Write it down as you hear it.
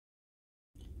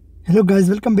Hello guys,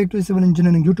 welcome back to the Civil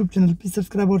Engineering YouTube channel. Please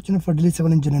subscribe our channel for daily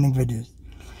civil engineering videos.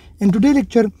 In today's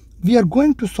lecture, we are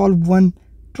going to solve one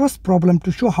truss problem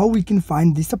to show how we can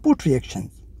find the support reactions.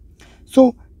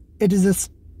 So it is a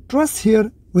truss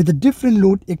here with a different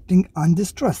load acting on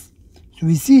this truss. So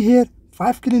we see here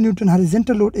 5 kN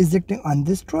horizontal load is acting on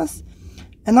this truss,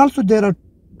 and also there are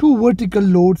two vertical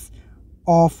loads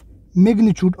of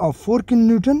magnitude of 4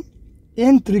 kN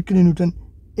and 3 kN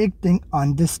acting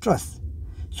on this truss.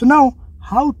 So now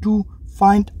how to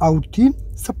find out the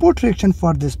support reaction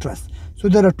for this truss? So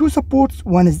there are two supports.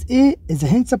 One is A is a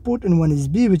hinge support and one is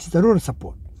B, which is a roller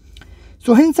support.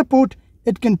 So hinge support,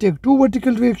 it can take two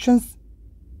vertical reactions.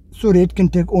 Sorry, it can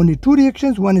take only two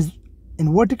reactions. One is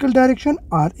in vertical direction,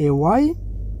 RAY,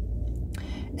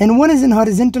 and one is in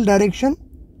horizontal direction,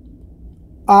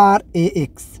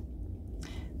 RAX.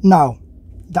 Now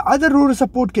the other roller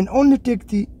support can only take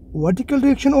the vertical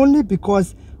reaction only,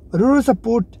 because roller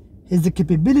support has the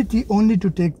capability only to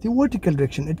take the vertical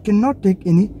direction. It cannot take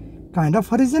any kind of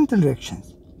horizontal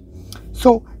directions.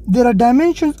 So there are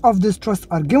dimensions of this truss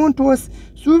are given to us.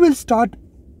 So we will start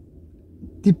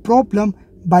the problem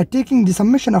by taking the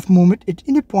summation of moment at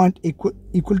any point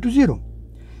equal to 0.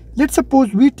 Let's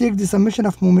suppose we take the summation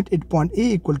of moment at point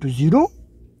A equal to 0,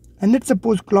 and let's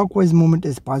suppose clockwise moment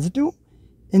is positive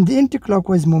and the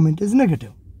anti-clockwise moment is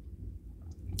negative.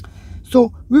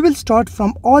 So we will start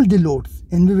from all the loads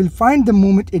and we will find the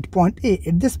moment at point A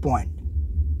at this point.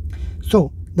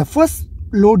 So the first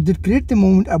load that creates the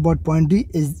moment about point A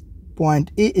is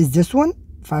this one,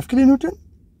 5 kN.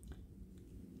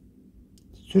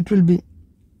 So it will be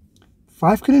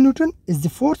 5 kN is the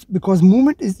force, because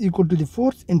moment is equal to the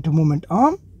force into moment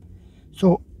arm.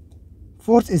 So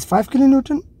force is 5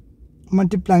 kN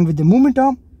multiplying with the moment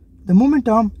arm. The moment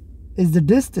arm is the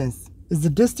distance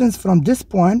from this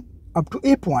point up to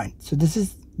A point. So this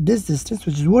is this distance,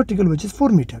 which is vertical, which is 4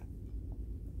 meters.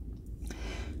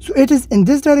 So it is in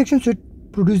this direction, so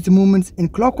it produces the movements in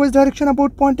clockwise direction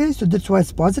about point A. So that's why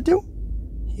it's positive.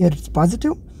 Here it's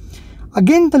positive.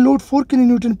 Again, the load 4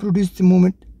 kN produces the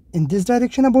movement in this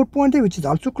direction about point A, which is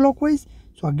also clockwise.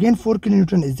 So again 4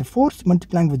 kN is the force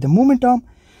multiplying with the moment arm.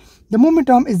 The moment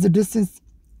arm is the distance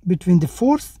between the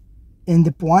force and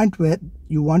the point where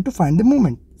you want to find the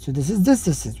moment. So this is this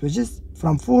distance, which is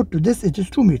from 4 to this, it is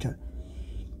 2 meters.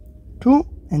 2,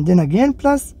 and then again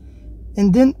plus,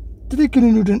 and then 3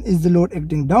 kN is the load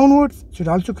acting downwards. So it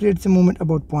also creates a moment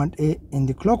about point A in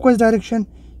the clockwise direction.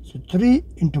 So 3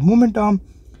 into moment arm.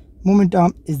 Moment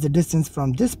arm is the distance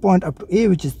from this point up to A,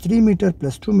 which is 3 meters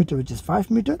plus 2 meters, which is 5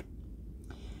 meters.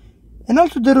 And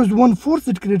also there is one force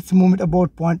that creates a moment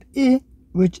about point A,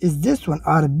 which is this one,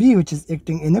 RB, which is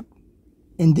acting in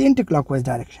the anti-clockwise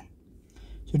direction.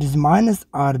 So it is minus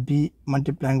RB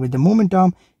multiplying with the moment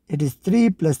arm. It is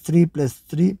 3 plus 3 plus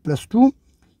 3 plus 2.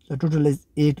 So total is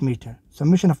 8 meters.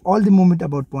 Summation of all the moment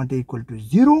about point A equal to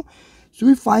 0. So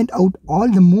we find out all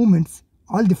the moments,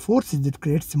 all the forces that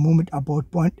creates the moment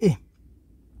about point A.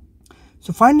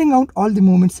 So finding out all the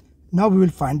moments, now we will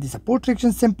find the support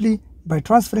reaction simply by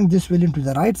transferring this value to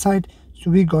the right side.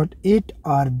 So we got 8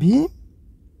 RB.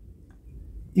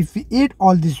 If we add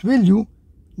all this value,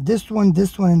 this one and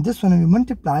this one, and we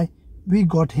multiply, we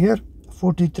got here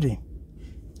 43.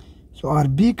 So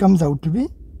RB comes out to be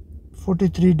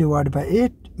 43 divided by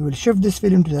 8. We will shift this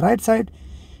value to the right side.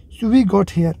 So we got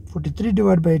here 43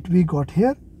 divided by 8, we got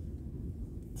here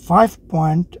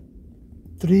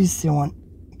 5.37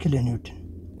 kilonewton.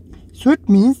 So it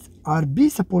means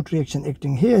RB support reaction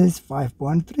acting here is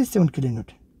 5.37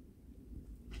 kilonewton.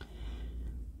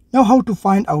 Now how to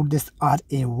find out this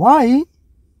RAY?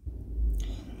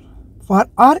 For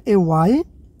RAY,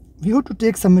 we have to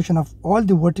take summation of all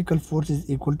the vertical forces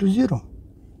equal to 0.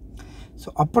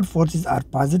 So upward forces are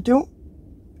positive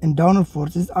and downward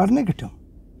forces are negative.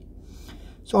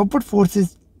 So upward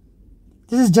forces,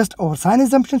 this is just our sign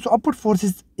assumption. So upward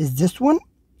forces is this one,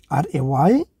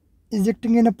 RAY is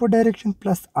acting in upward direction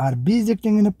plus RB is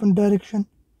acting in upward direction.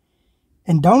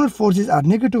 And downward forces are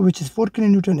negative, which is 4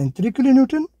 kN and 3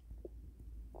 kN.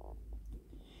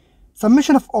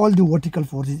 Summation of all the vertical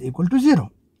forces equal to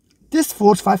 0. This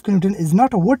force 5 kN is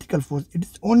not a vertical force, it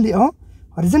is only a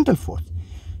horizontal force.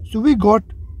 So we know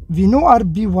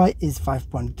RBY is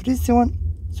 5.37.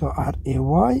 So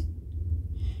RAY,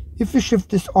 if we shift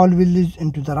this all values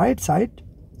into the right side,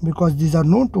 because these are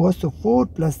known to us, so 4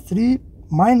 plus 3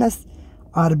 minus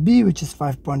RB, which is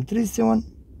 5.37.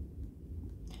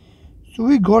 So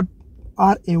we got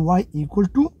RAY equal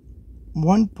to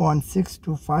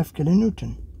 1.625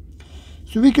 kilonewton.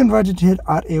 So we can write it here,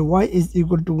 RAY is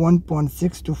equal to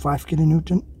 1.625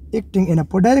 kilonewton acting in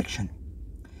upward direction.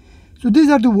 So these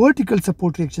are the vertical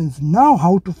support reactions. Now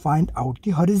how to find out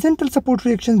the horizontal support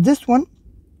reactions? This one,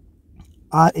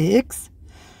 RAX.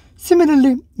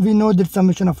 Similarly, we know that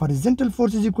summation of horizontal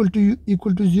force is equal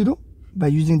to 0 by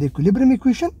using the equilibrium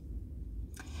equation.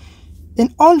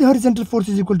 And all the horizontal force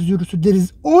is equal to 0. So there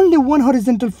is only one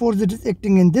horizontal force that is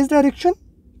acting in this direction.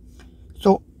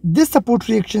 So this support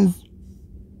reactions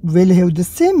will have the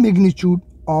same magnitude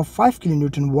of 5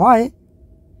 kilonewton. Why?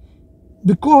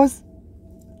 Because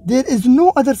there is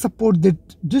no other support that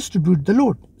distributes the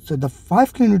load. So the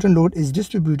 5 kilonewton load is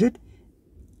distributed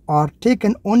or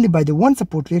taken only by the one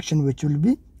support reaction, which will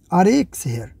be RAX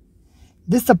here.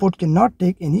 This support cannot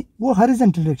take any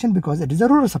horizontal reaction because it is a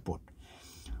rotor support.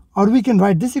 Or we can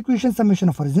write this equation, summation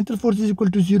of horizontal force is equal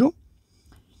to 0.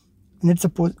 And let's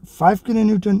suppose 5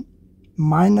 kilonewton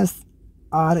minus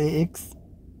RAX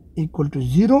equal to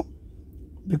 0,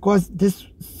 because this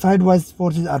sidewise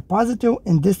forces are positive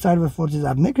and this sidewise forces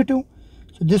are negative.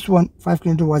 So this one, 5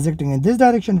 kilonewton, was acting in this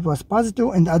direction, it was positive,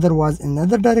 and the other was in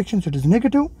another direction, so it is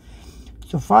negative.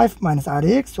 So 5 minus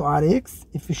RAX, so RAX,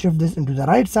 if we shift this into the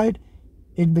right side,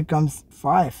 it becomes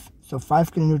 5. So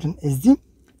 5 kilonewton is the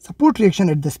support reaction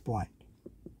at this point.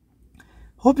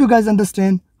 Hope you guys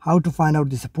understand how to find out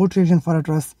the support reaction for a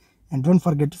truss, and don't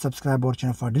forget to subscribe our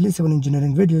channel for daily civil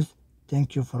engineering videos.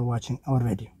 Thank you for watching our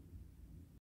video.